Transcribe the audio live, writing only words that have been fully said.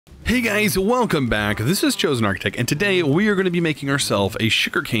Hey guys, welcome back. This is ChosenArchitect, and today we are going to be making ourselves a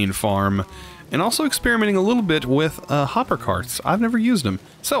sugarcane farm and also experimenting a little bit with hopper carts. I've never used them,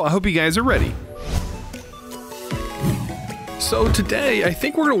 so I hope you guys are ready. So today, I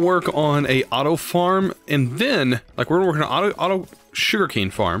think we're going to work on a auto farm, and then, we're going to work on an auto sugarcane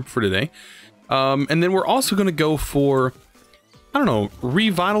farm for today. And then we're also going to go for, I don't know,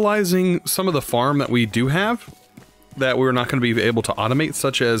 revitalizing some of the farm that we do have that we're not going to be able to automate,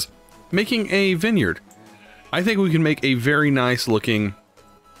 such as making a vineyard. I think we can make a very nice looking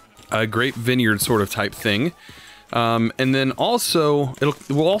grape vineyard sort of type thing. And then also,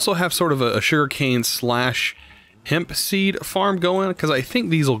 we'll also have sort of a sugarcane slash hemp seed farm going, because I think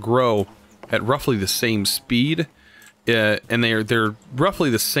these will grow at roughly the same speed. And they're roughly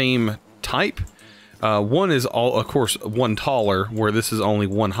the same type. One is, of course, one taller, where this is only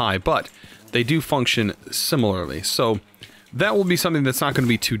one high, but they do function similarly. So that will be something that's not going to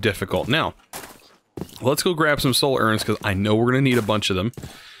be too difficult. Now, let's go grab some soul urns, because I know we're going to need a bunch of them.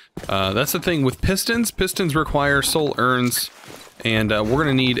 That's the thing with pistons. Pistons require soul urns, and we're going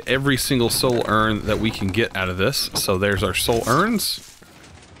to need every single soul urn that we can get out of this. So there's our soul urns.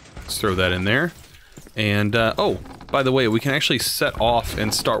 Let's throw that in there. And, oh, by the way, we can actually set off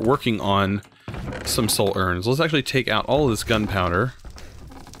and start working on some soul urns. Let's actually take out all of this gunpowder.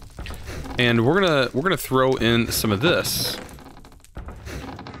 And we're gonna throw in some of this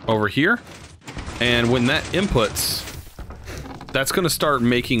over here, and when that inputs, that's gonna start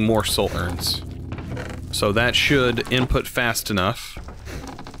making more soul urns. So that should input fast enough,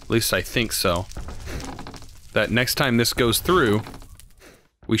 at least I think so, that next time this goes through,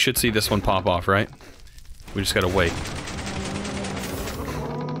 we should see this one pop off, right? We just gotta wait.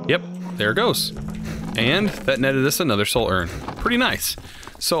 Yep, there it goes. And that netted us another soul urn. Pretty nice.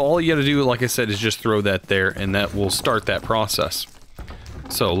 So all you gotta do, like I said, is just throw that there, and that will start that process.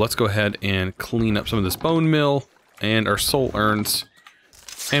 So let's go ahead and clean up some of this bone meal and our soul urns,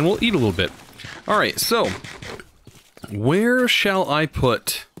 and we'll eat a little bit. Alright, so where shall I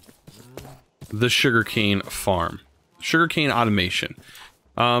put the sugarcane farm? Sugarcane automation.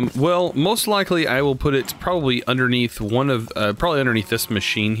 Well, most likely I will put it probably underneath probably underneath this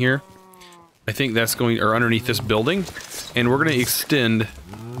machine here. I think that's going, or underneath this building, and we're going to extend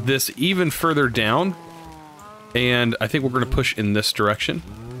this even further down, and I think we're going to push in this direction.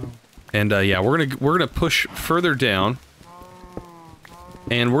 And yeah, we're gonna push further down,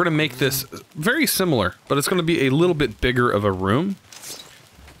 and we're going to make this very similar, but it's going to be a little bit bigger of a room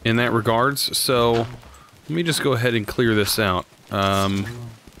in that regards. So let me just go ahead and clear this out, and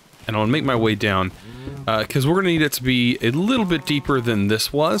I'll make my way down, because we're going to need it to be a little bit deeper than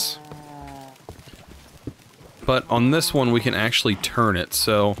this was. But on this one, we can actually turn it.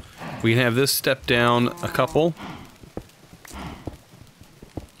 So we can have this step down a couple,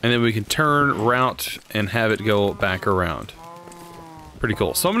 and then we can turn, route, and have it go back around. Pretty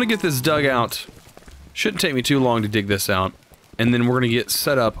cool. So I'm going to get this dug out. Shouldn't take me too long to dig this out. And then we're going to get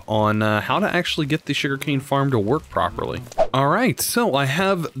set up on how to actually get the sugarcane farm to work properly. Alright, so I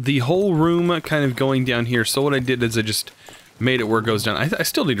have the whole room kind of going down here. So what I did is I just made it where it goes down. I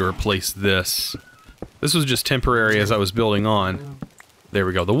still need to replace this. This was just temporary as I was building on. There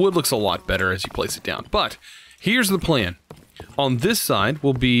we go. The wood looks a lot better as you place it down. But here's the plan. On this side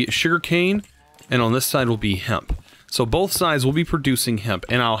will be sugarcane, and on this side will be hemp. So both sides will be producing hemp,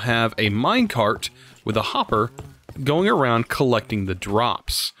 and I'll have a minecart with a hopper going around collecting the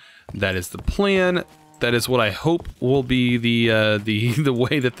drops. That is the plan. That is what I hope will be the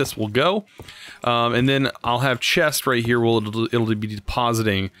way that this will go. And then I'll have chests right here where it'll be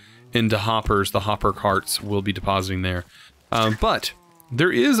depositing into hoppers. The hopper carts will be depositing there. But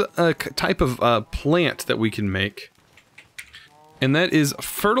there is a type of plant that we can make, and that is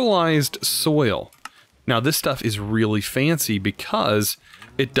fertilized soil. Now this stuff is really fancy because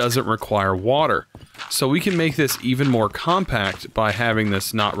it doesn't require water. So we can make this even more compact by having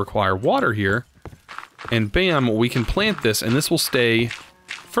this not require water here. And bam, we can plant this, and this will stay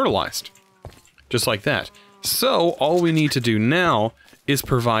fertilized. Just like that. So all we need to do now is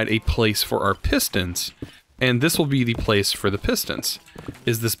provide a place for our pistons, and this will be the place for the pistons,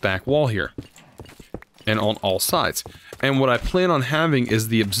 is this back wall here, and on all sides. And what I plan on having is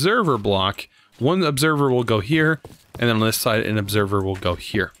the observer block. One observer will go here, and then on this side an observer will go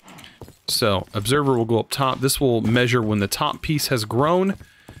here. So observer will go up top. This will measure when the top piece has grown,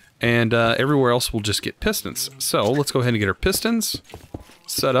 and everywhere else will just get pistons. So let's go ahead and get our pistons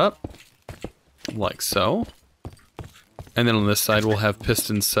set up like so. And then on this side, we'll have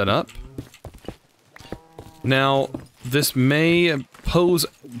pistons set up. Now, this may pose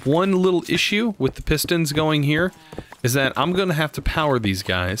one little issue with the pistons going here, is that I'm going to have to power these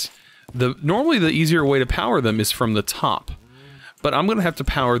guys. Normally the easier way to power them is from the top, but I'm going to have to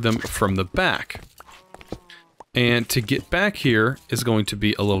power them from the back. And to get back here is going to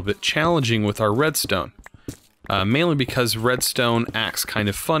be a little bit challenging with our redstone. Mainly because redstone acts kind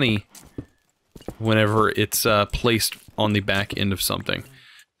of funny whenever it's placed on the back end of something.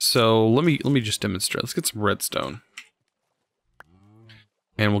 So let me just demonstrate. Let's get some redstone.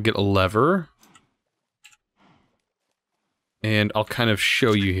 And we'll get a lever. And I'll kind of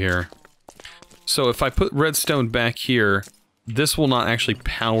show you here. So if I put redstone back here, this will not actually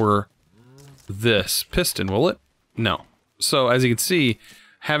power this piston, will it? No. So as you can see,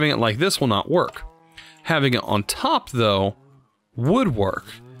 having it like this will not work. Having it on top, though, would work.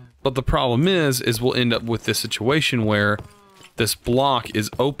 But the problem is we'll end up with this situation where this block is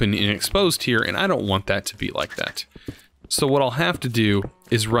open and exposed here, and I don't want that to be like that. So what I'll have to do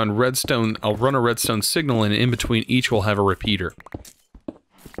is run redstone. I'll run a redstone signal, and in between each we'll have a repeater.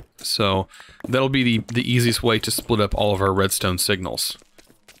 So that'll be the easiest way to split up all of our redstone signals,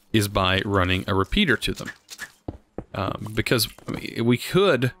 is by running a repeater to them. Because I mean, we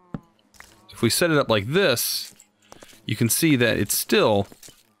could, if we set it up like this, you can see that it still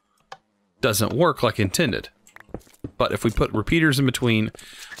doesn't work like intended. But if we put repeaters in between,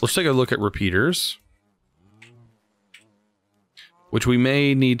 let's take a look at repeaters. Which we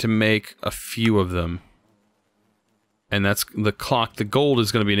may need to make a few of them. And that's the clock. The gold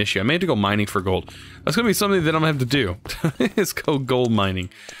is going to be an issue. I may have to go mining for gold. That's going to be something that I'm going to have to do. Is go gold mining.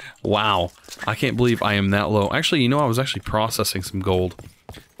 Wow. I can't believe I am that low. Actually, you know, I was actually processing some gold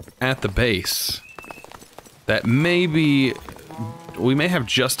at the base. That may be... We may have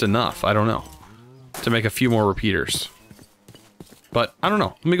just enough. I don't know. To make a few more repeaters. But, I don't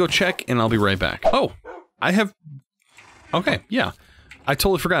know. Let me go check and I'll be right back. Oh! I have... Okay, yeah. I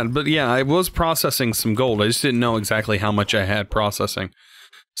totally forgot. But yeah, I was processing some gold. I just didn't know exactly how much I had processing.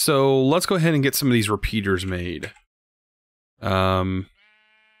 So let's go ahead and get some of these repeaters made.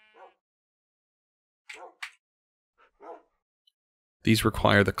 These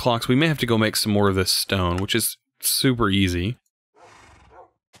require the clocks. We may have to go make some more of this stone, which is super easy.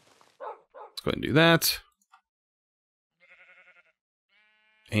 Let's go ahead and do that.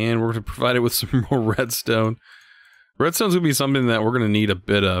 And we're going to provide it with some more redstone. Redstone's going to be something that we're going to need a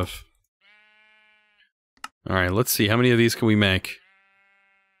bit of. Alright, let's see. How many of these can we make?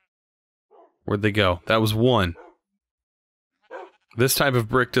 Where'd they go? That was one. This type of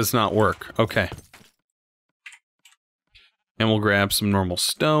brick does not work. Okay. And we'll grab some normal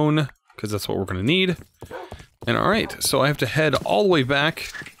stone, because that's what we're going to need. And alright, so I have to head all the way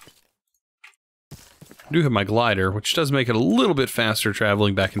back. I do have my glider, which does make it a little bit faster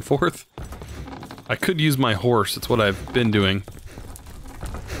traveling back and forth. I could use my horse, that's what I've been doing.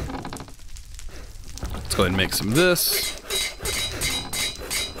 Let's go ahead and make some of this.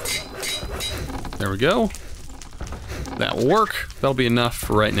 There we go. That will work. That'll be enough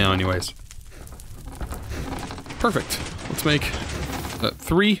for right now anyways. Perfect. Let's make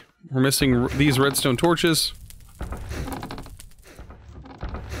 3. We're missing these redstone torches.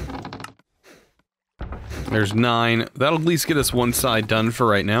 There's 9. That'll at least get us one side done for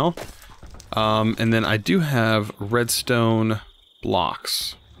right now. And then I do have redstone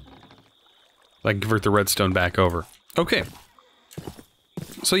blocks. I can convert the redstone back over. Okay.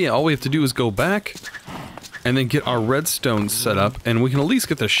 So yeah, all we have to do is go back and then get our redstone set up, and we can at least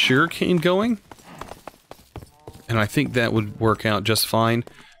get the sugarcane going. And I think that would work out just fine.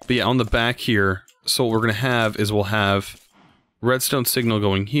 But yeah, on the back here, so what we're going to have is we'll have redstone signal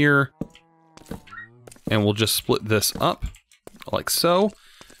going here. And we'll just split this up, like so.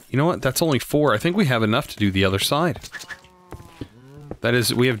 You know what? That's only 4. I think we have enough to do the other side. That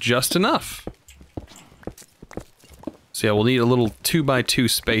is, we have just enough. So yeah, we'll need a little 2x2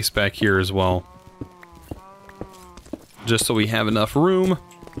 space back here as well. Just so we have enough room.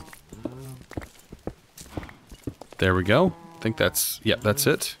 There we go. I think that's, yep, that's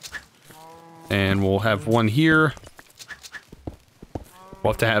it. And we'll have one here.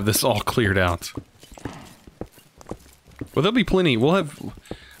 We'll have to have this all cleared out. Well, there'll be plenty. We'll have...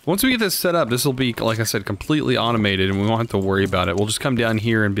 Once we get this set up, this will be, like I said, completely automated, and we won't have to worry about it. We'll just come down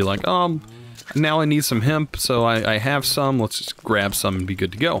here and be like, now I need some hemp, so I have some. Let's just grab some and be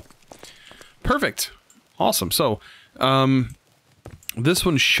good to go. Perfect. Awesome. So, this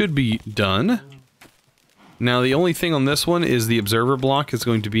one should be done. Now, the only thing on this one is the observer block is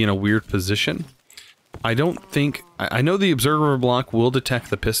going to be in a weird position. I don't think... I know the observer block will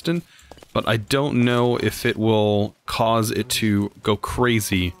detect the piston, but I don't know if it will cause it to go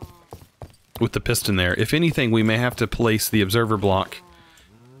crazy with the piston there. If anything, we may have to place the observer block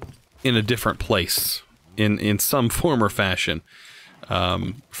in a different place. in some form or fashion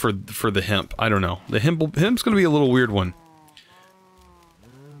for the hemp. I don't know. The hemp's going to be a little weird one.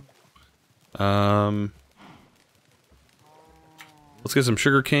 Let's get some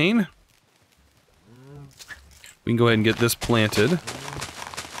sugar cane. We can go ahead and get this planted.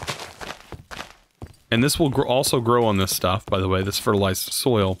 And this will also grow on this stuff, by the way, this fertilized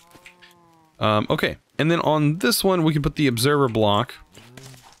soil. Okay, and then on this one, we can put the observer block.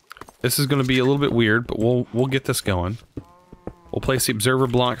 This is going to be a little bit weird, but we'll get this going. We'll place the observer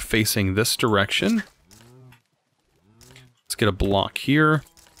block facing this direction. Let's get a block here.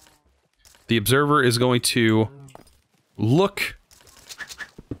 The observer is going to look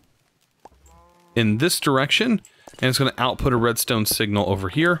in this direction, and it's going to output a redstone signal over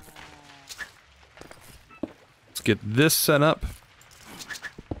here. Let's get this set up.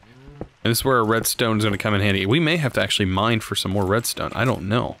 And this is where a redstone is going to come in handy. We may have to actually mine for some more redstone. I don't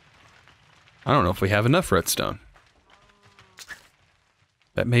know. I don't know if we have enough redstone.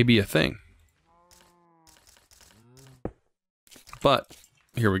 That may be a thing. But,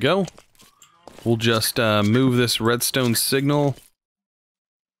 here we go. We'll just move this redstone signal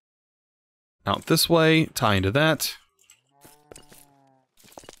out this way, tie into that.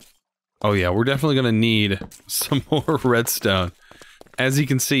 Oh yeah, we're definitely going to need some more redstone. As you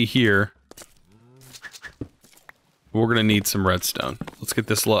can see here, we're going to need some redstone. Let's get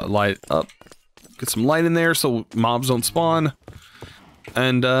this light up. Get some light in there so mobs don't spawn.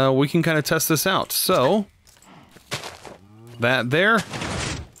 And we can kind of test this out. So, that there,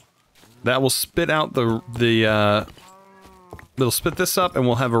 that will spit out it'll spit this up, and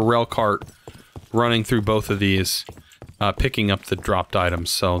we'll have a rail cart running through both of these, picking up the dropped items.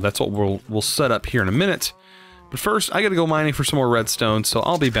 So that's what we'll set up here in a minute. But first, I gotta go mining for some more redstone, so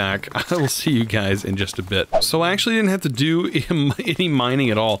I'll be back. I will see you guys in just a bit. So I actually didn't have to do any mining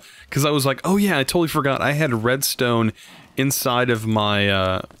at all, because I was like, oh yeah, I totally forgot. I had redstone inside of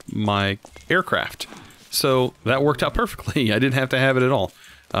my my aircraft. So that worked out perfectly. I didn't have to have it at all.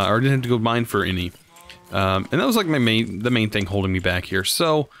 Or I didn't have to go mine for any. And that was like the main thing holding me back here.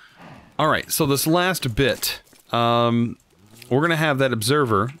 So, alright, so this last bit, we're gonna have that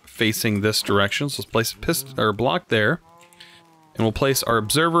observer facing this direction. So let's place a block there. And we'll place our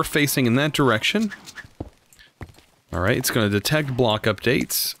observer facing in that direction. Alright, it's gonna detect block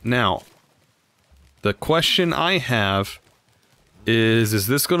updates. Now, the question I have is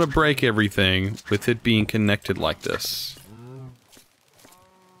this gonna break everything with it being connected like this?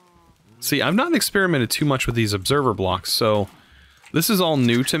 See, I've not experimented too much with these observer blocks, so this is all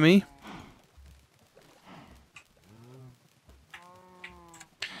new to me.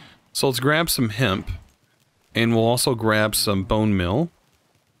 So let's grab some hemp, and we'll also grab some bone meal.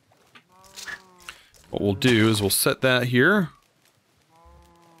 What we'll do is we'll set that here.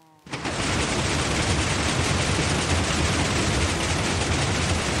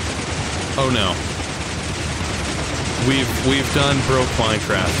 Oh no. We've done broke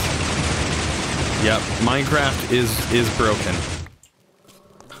Minecraft. Yep, Minecraft is broken.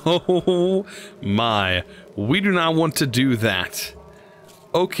 Oh my. We do not want to do that.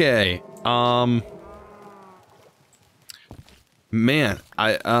 Okay, man,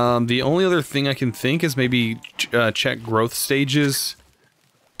 the only other thing I can think is maybe check growth stages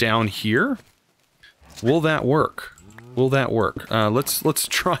down here. Will that work? Will that work? Let's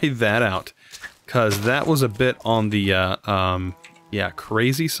try that out, cause that was a bit on the yeah,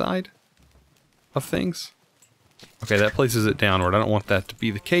 crazy side of things. Okay, that places it downward. I don't want that to be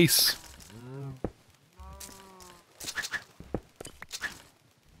the case.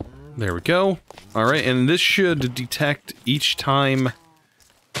 There we go. Alright, and this should detect each time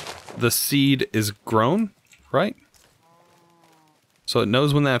the seed is grown, right? So it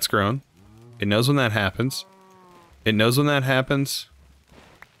knows when that's grown. It knows when that happens. It knows when that happens.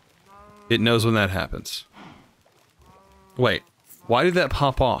 It knows when that happens. Wait, why did that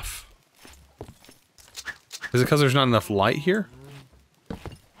pop off? Is it because there's not enough light here?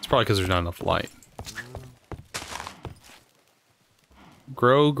 It's probably because there's not enough light.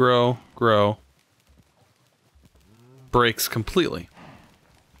 Grow, grow, grow. Breaks completely.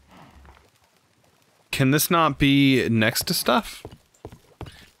 Can this not be next to stuff?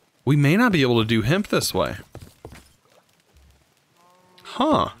 We may not be able to do hemp this way.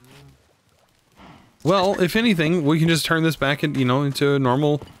 Huh. Well, if anything, we can just turn this back in, into a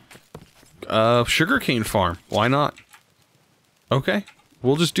normal sugarcane farm. Why not? Okay,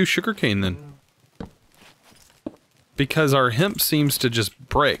 we'll just do sugarcane then. Because our hemp seems to just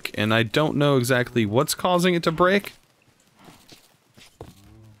break, and I don't know exactly what's causing it to break.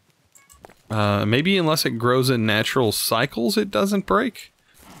 Maybe unless it grows in natural cycles, it doesn't break.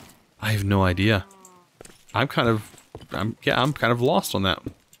 I have no idea. I'm kind of lost on that.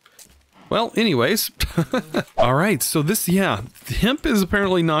 Well, anyways. All right, so this, yeah, hemp is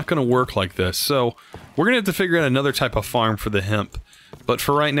apparently not going to work like this. So we're going to have to figure out another type of farm for the hemp. But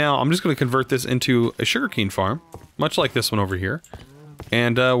for right now, I'm just going to convert this into a sugarcane farm, much like this one over here.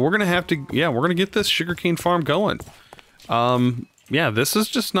 And we're going to have to, yeah, we're going to get this sugarcane farm going. Yeah, this is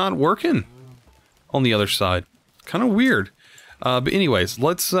just not working on the other side. Kind of weird. But anyways,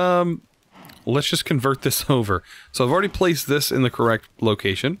 let's just convert this over. So I've already placed this in the correct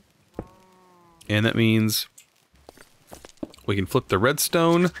location. And that means we can flip the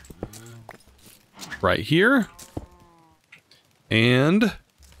redstone right here. And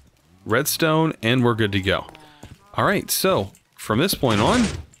redstone, and we're good to go. Alright, so from this point on,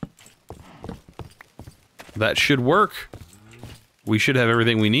 that should work. We should have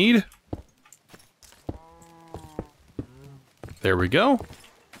everything we need. There we go.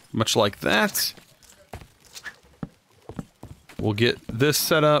 Much like that. We'll get this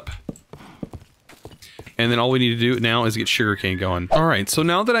set up. And then all we need to do now is get sugarcane going. Alright, so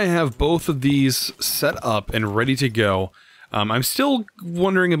now that I have both of these set up and ready to go, I'm still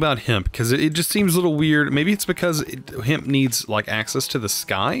wondering about hemp, because it just seems a little weird. Maybe it's because hemp needs, like, access to the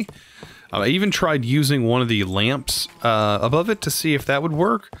sky. I even tried using one of the lamps above it to see if that would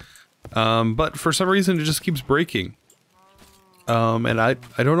work. But for some reason, it just keeps breaking. And I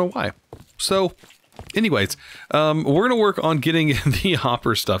don't know why. So, anyways, we're going to work on getting the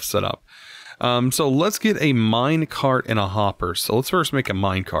hopper stuff set up. So let's get a mine cart and a hopper. So let's first make a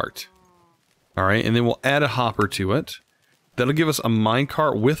mine cart. Alright, and then we'll add a hopper to it. That'll give us a mine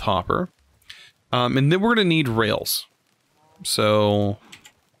cart with hopper. And then we're going to need rails. So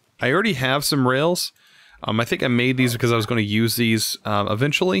I already have some rails. I think I made these because I was going to use these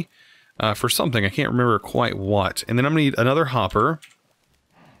eventually for something. I can't remember quite what. And then I'm going to need another hopper.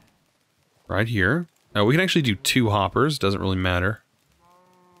 Right here. Now we can actually do 2 hoppers. Doesn't really matter.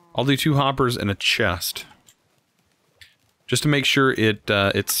 I'll do 2 hoppers and a chest. Just to make sure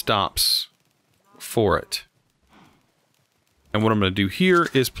it stops for it. And what I'm going to do here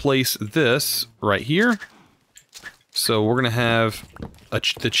is place this right here. So we're going to have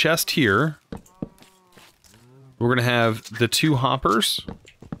the chest here. We're going to have the 2 hoppers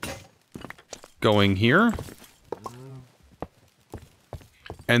going here.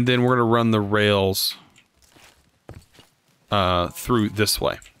 And then we're going to run the rails through this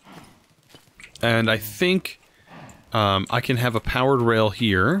way. And I think I can have a powered rail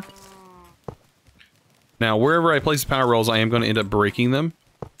here. Now, wherever I place the power rails, I am going to end up breaking them.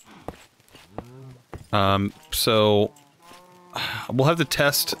 So we'll have to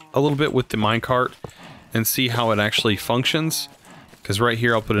test a little bit with the minecart and see how it actually functions. Because right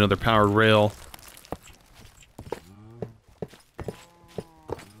here, I'll put another powered rail.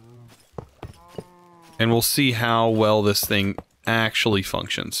 And we'll see how well this thing actually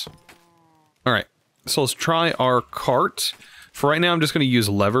functions. Alright, so let's try our cart. For right now, I'm just going to use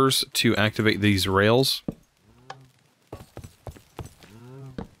levers to activate these rails.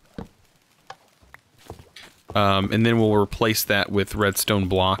 And then we'll replace that with redstone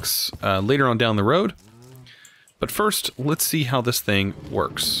blocks later on down the road. But first, let's see how this thing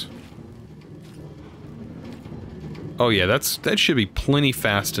works. Oh yeah, that should be plenty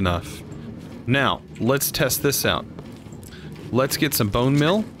fast enough. Now, let's test this out. Let's get some bone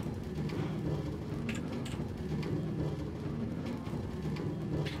meal.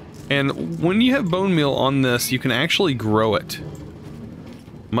 And when you have bone meal on this, you can actually grow it.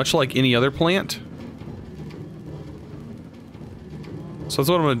 Much like any other plant. So that's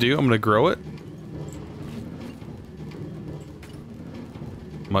what I'm going to do. I'm going to grow it.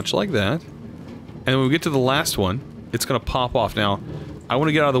 Much like that. And when we get to the last one, it's going to pop off. Now, I want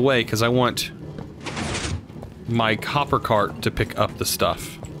to get out of the way because I want my hopper cart to pick up the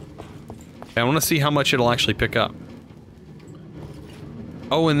stuff. And I want to see how much it'll actually pick up.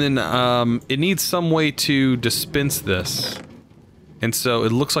 Oh, and then it needs some way to dispense this. And so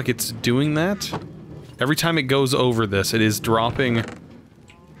it looks like it's doing that. Every time it goes over this, it is dropping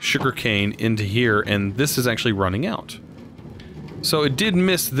sugarcane into here, and this is actually running out. So it did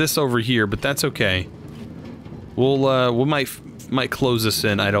miss this over here, but that's okay. We might close this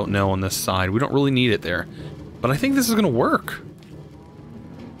in, I don't know, on this side. We don't really need it there. But I think this is gonna work.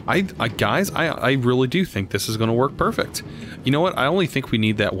 Guys, I really do think this is gonna work perfect. You know what? I only think we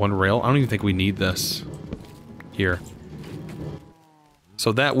need that one rail. I don't even think we need this. Here.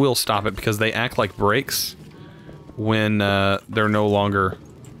 So that will stop it because they act like brakes when they're no longer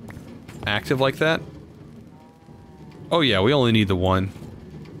active like that. Oh yeah, we only need the one.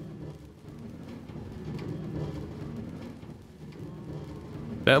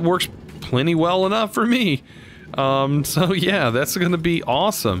 That works plenty well enough for me. So yeah, that's gonna be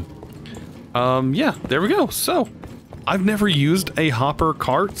awesome. Yeah, there we go. So, I've never used a hopper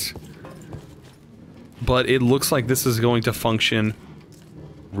cart, but it looks like this is going to function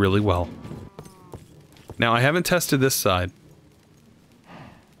really well. Now, I haven't tested this side.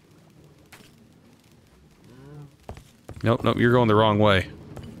 Nope, nope, you're going the wrong way.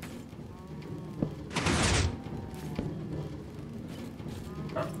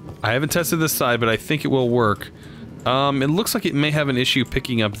 I haven't tested this side, but I think it will work. It looks like it may have an issue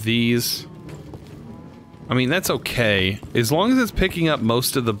picking up these. I mean, that's okay. As long as it's picking up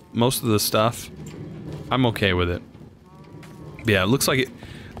most of the stuff, I'm okay with it. Yeah, it looks like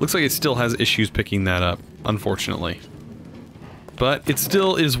it still has issues picking that up, unfortunately. But it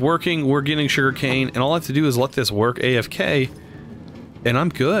still is working. We're getting sugarcane, and all I have to do is let this work AFK, and I'm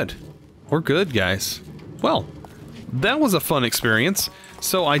good. We're good, guys. Well, that was a fun experience.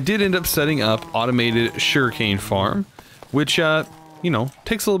 So I did end up setting up automated sugarcane farm, which, you know,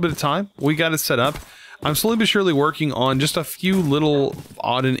 takes a little bit of time. We got it set up. I'm slowly but surely working on just a few little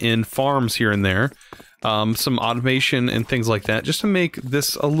odd and end farms here and there. Some automation and things like that, just to make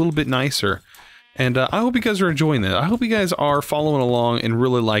this a little bit nicer. And I hope you guys are enjoying that. I hope you guys are following along and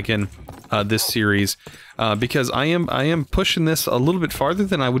really liking this series, because I am pushing this a little bit farther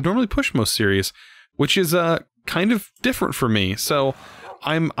than I would normally push most series, which is kind of different for me. So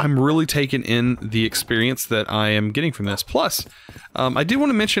I'm really taking in the experience that I am getting from this. Plus, I did want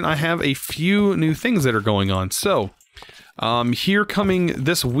to mention I have a few new things that are going on. So here coming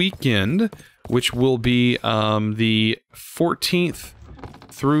this weekend, which will be the 14th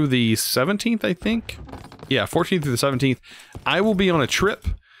through the 17th, I think. Yeah, 14th through the 17th. I will be on a trip.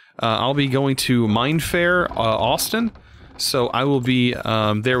 I'll be going to Mindfair, Austin. So I will be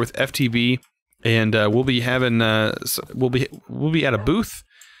there with FTB, and we'll be having we'll be at a booth.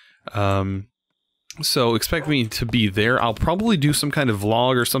 So expect me to be there. I'll probably do some kind of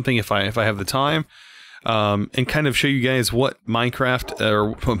vlog or something if I have the time. And kind of show you guys what what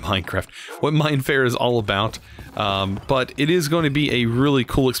Mindfair is all about. But it is going to be a really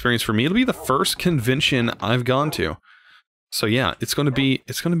cool experience for me. It'll be the first convention I've gone to. So yeah, it's going to be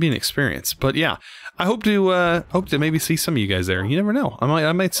an experience. But yeah, I hope to maybe see some of you guys there. You never know.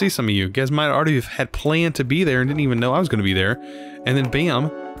 I might see some of you. You guys might already have had planned to be there and didn't even know I was going to be there. And then bam,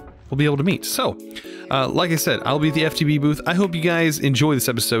 we'll be able to meet. So, like I said, I'll be at the FTB booth. I hope you guys enjoy this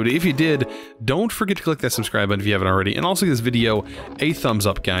episode. If you did, don't forget to click that subscribe button if you haven't already, and also give this video a thumbs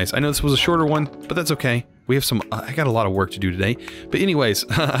up, guys. I know this was a shorter one, but that's okay. We have some, I got a lot of work to do today. But anyways,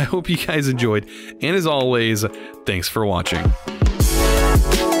 I hope you guys enjoyed, and as always, thanks for watching.